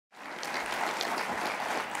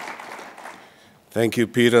Thank you,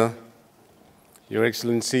 Peter. Your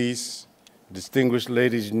Excellencies, distinguished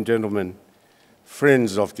ladies and gentlemen,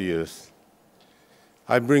 friends of the earth.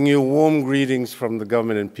 I bring you warm greetings from the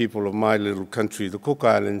government and people of my little country, the Cook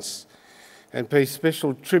Islands, and pay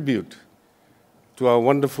special tribute to our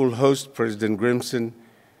wonderful host, President Grimson,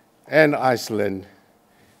 and Iceland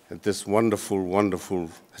at this wonderful, wonderful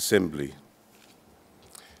assembly.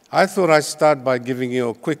 I thought I'd start by giving you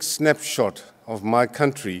a quick snapshot of my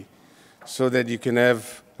country so that you can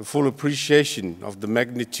have a full appreciation of the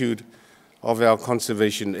magnitude of our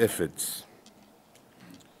conservation efforts.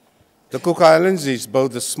 The Cook Islands is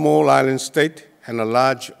both a small island state and a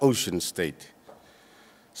large ocean state.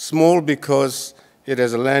 Small because it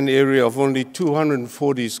has a land area of only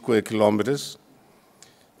 240 square kilometers,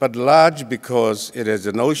 but large because it has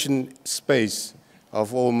an ocean space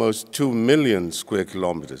of almost 2 million square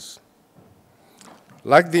kilometers.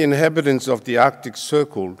 Like the inhabitants of the Arctic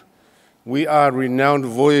Circle, we are renowned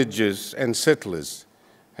voyagers and settlers,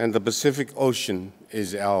 and the Pacific Ocean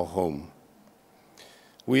is our home.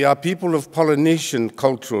 We are people of Polynesian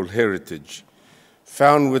cultural heritage,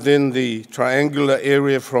 found within the triangular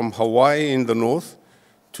area from Hawaii in the north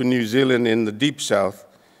to New Zealand in the deep south,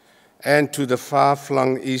 and to the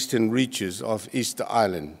far-flung eastern reaches of Easter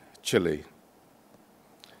Island, Chile.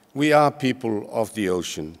 We are people of the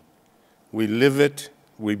ocean. We live it,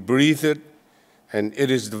 we breathe it, and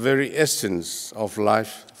it is the very essence of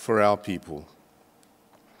life for our people.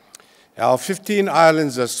 Our 15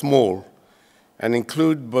 islands are small and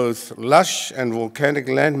include both lush and volcanic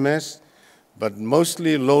landmass, but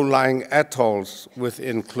mostly low-lying atolls with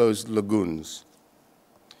enclosed lagoons.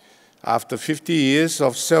 After 50 years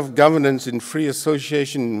of self-governance in free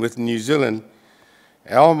association with New Zealand,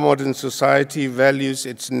 our modern society values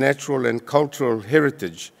its natural and cultural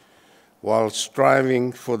heritage while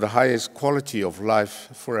striving for the highest quality of life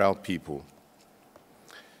for our people.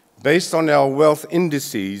 Based on our wealth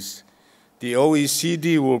indices, the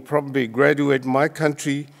OECD will probably graduate my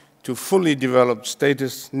country to fully developed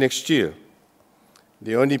status next year,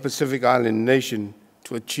 the only Pacific Island nation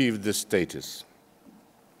to achieve this status.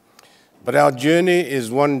 But our journey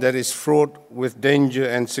is one that is fraught with danger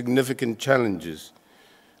and significant challenges,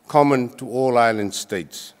 common to all island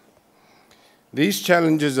states. These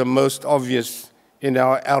challenges are most obvious in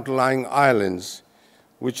our outlying islands,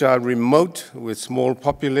 which are remote with small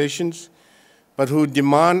populations, but who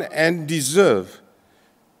demand and deserve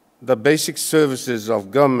the basic services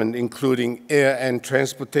of government, including air and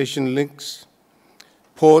transportation links,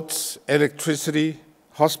 ports, electricity,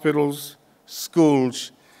 hospitals,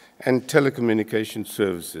 schools, and telecommunication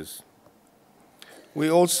services. We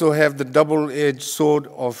also have the double-edged sword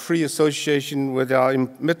of free association with our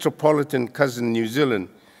metropolitan cousin New Zealand,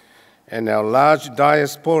 and our large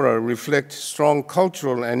diaspora reflect strong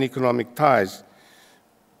cultural and economic ties,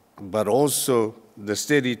 but also the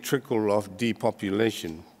steady trickle of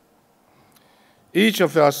depopulation. Each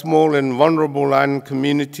of our small and vulnerable island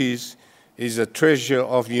communities is a treasure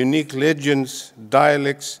of unique legends,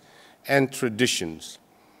 dialects, and traditions.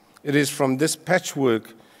 It is from this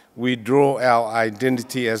patchwork we draw our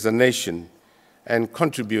identity as a nation and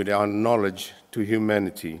contribute our knowledge to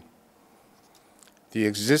humanity. The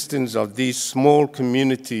existence of these small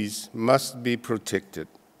communities must be protected.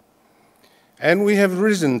 And we have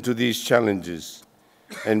risen to these challenges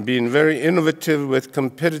and been very innovative with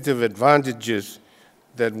competitive advantages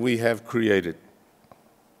that we have created.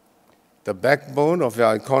 The backbone of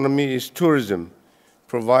our economy is tourism,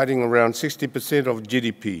 providing around 60% of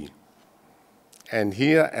GDP. And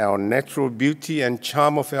here, our natural beauty and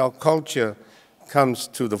charm of our culture comes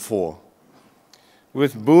to the fore.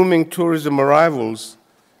 With booming tourism arrivals,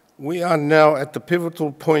 we are now at the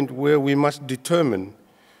pivotal point where we must determine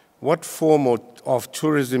what form of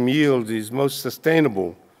tourism yield is most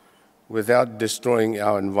sustainable without destroying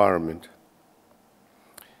our environment.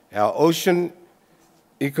 Our ocean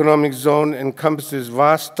economic zone encompasses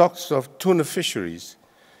vast stocks of tuna fisheries,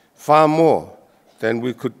 far more than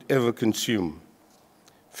we could ever consume.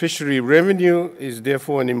 Fishery revenue is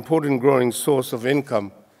therefore an important growing source of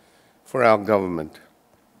income for our government.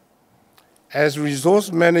 As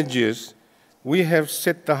resource managers, we have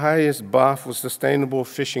set the highest bar for sustainable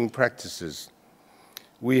fishing practices.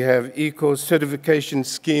 We have eco-certification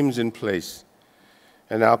schemes in place,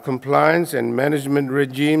 and our compliance and management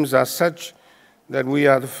regimes are such that we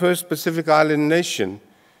are the first Pacific Island nation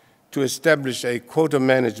to establish a quota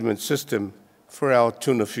management system for our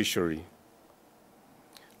tuna fishery.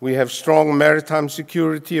 We have strong maritime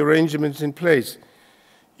security arrangements in place,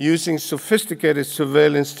 using sophisticated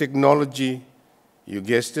surveillance technology, you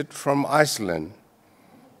guessed it, from Iceland.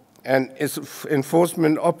 and its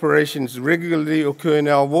enforcement operations regularly occur in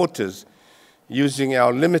our waters, using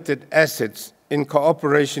our limited assets in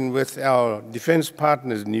cooperation with our defense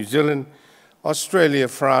partners, New Zealand, Australia,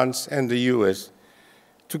 France, and the US,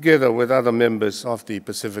 together with other members of the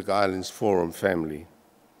Pacific Islands Forum family.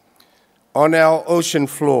 On our ocean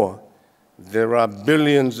floor, there are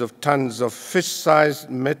billions of tons of fish-sized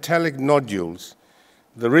metallic nodules,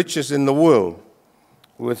 the richest in the world,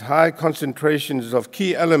 with high concentrations of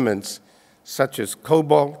key elements such as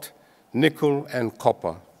cobalt, nickel, and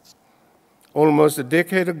copper. Almost a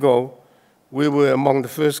decade ago, we were among the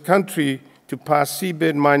first countries to pass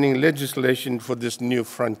seabed mining legislation for this new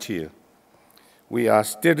frontier. We are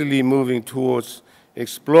steadily moving towards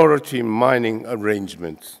exploratory mining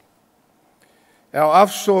arrangements. Our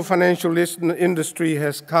offshore financial industry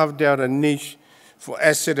has carved out a niche for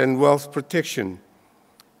asset and wealth protection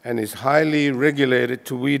and is highly regulated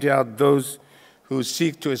to weed out those who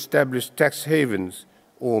seek to establish tax havens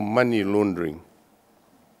or money laundering.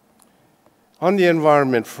 On the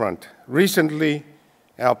environment front, recently,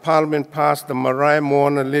 our Parliament passed the Marae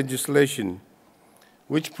Moana legislation,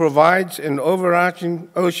 which provides an overarching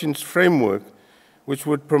oceans framework which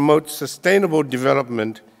would promote sustainable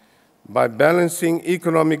development by balancing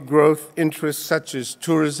economic growth interests such as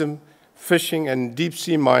tourism, fishing, and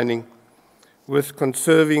deep-sea mining with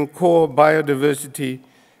conserving core biodiversity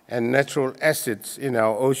and natural assets in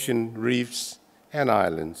our ocean reefs and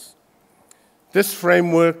islands. This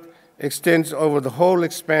framework extends over the whole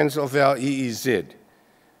expanse of our EEZ,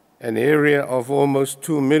 an area of almost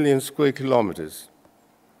 2 million square kilometers.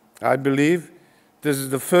 I believe this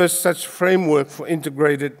is the first such framework for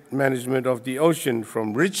integrated management of the ocean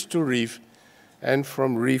from ridge to reef and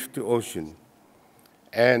from reef to ocean.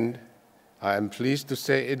 And I am pleased to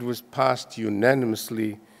say it was passed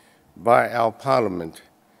unanimously by our Parliament,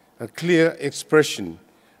 a clear expression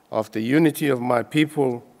of the unity of my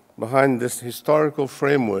people behind this historical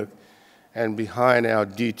framework and behind our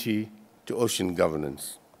duty to ocean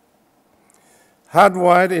governance.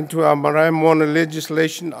 Hardwired into our Marae Moana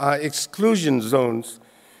legislation are exclusion zones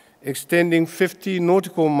extending 50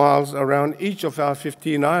 nautical miles around each of our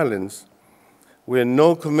 15 islands, where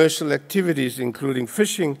no commercial activities, including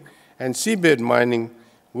fishing and seabed mining,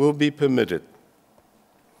 will be permitted.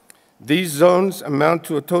 These zones amount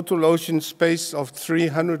to a total ocean space of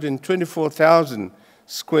 324,000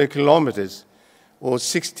 square kilometers, or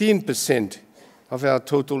 16% of our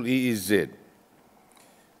total EEZ.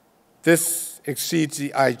 This exceeds the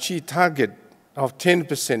Aichi target of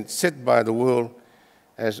 10% set by the world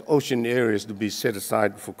as ocean areas to be set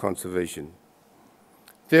aside for conservation.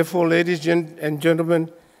 Therefore, ladies and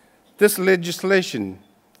gentlemen, this legislation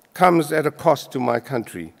comes at a cost to my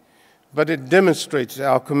country, but it demonstrates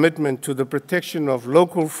our commitment to the protection of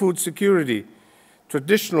local food security,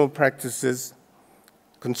 traditional practices,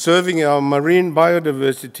 conserving our marine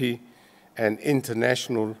biodiversity, and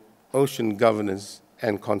international ocean governance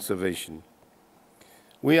and conservation.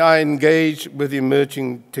 We are engaged with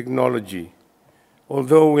emerging technology.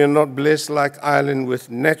 Although we are not blessed like Ireland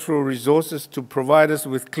with natural resources to provide us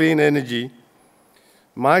with clean energy,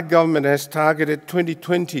 my government has targeted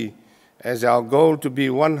 2020 as our goal to be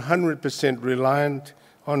 100% reliant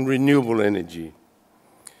on renewable energy.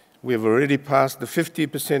 We have already passed the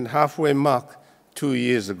 50% halfway mark 2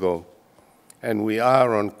 years ago, and we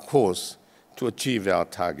are on course to achieve our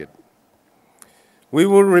target. We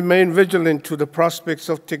will remain vigilant to the prospects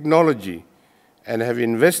of technology and have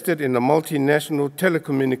invested in a multinational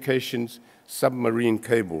telecommunications submarine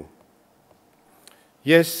cable.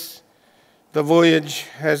 Yes, the voyage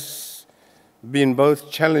has been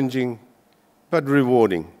both challenging but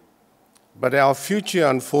rewarding, but our future,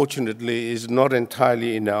 unfortunately, is not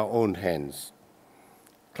entirely in our own hands.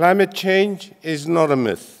 Climate change is not a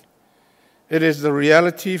myth. It is the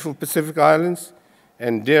reality for Pacific Islands,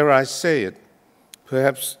 and dare I say it,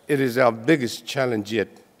 perhaps it is our biggest challenge yet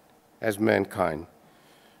as mankind.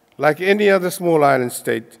 Like any other small island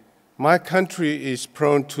state, my country is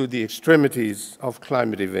prone to the extremities of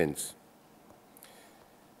climate events.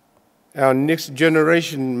 Our next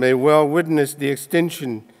generation may well witness the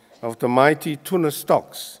extinction of the mighty tuna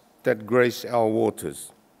stocks that grace our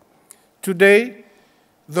waters. Today,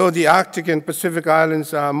 though the Arctic and Pacific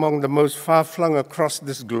Islands are among the most far-flung across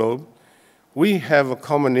this globe, we have a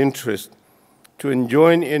common interest to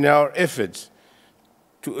join in our efforts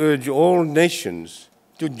to urge all nations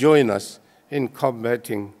to join us in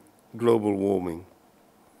combating global warming.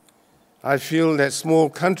 I feel that small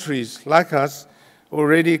countries like us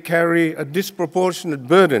already carry a disproportionate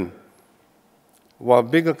burden, while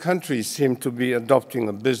bigger countries seem to be adopting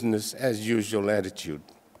a business-as-usual attitude.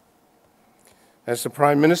 As the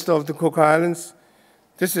Prime Minister of the Cook Islands,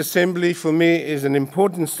 this assembly for me is an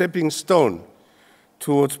important stepping stone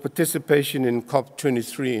towards participation in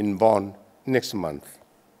COP23 in Bonn next month.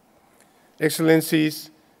 Excellencies,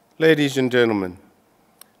 ladies and gentlemen,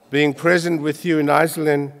 being present with you in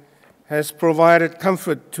Iceland has provided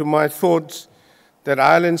comfort to my thoughts that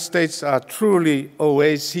island states are truly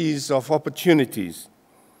oases of opportunities,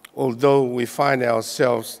 although we find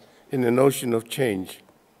ourselves in an ocean of change.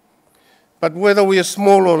 But whether we are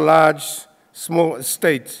small or large, small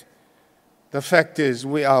states, the fact is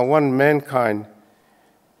we are one mankind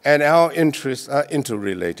and our interests are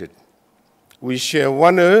interrelated. We share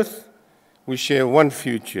one earth, we share one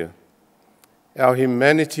future. Our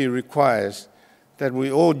humanity requires that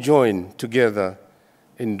we all join together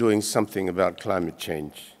in doing something about climate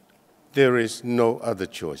change. There is no other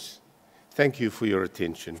choice. Thank you for your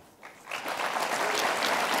attention.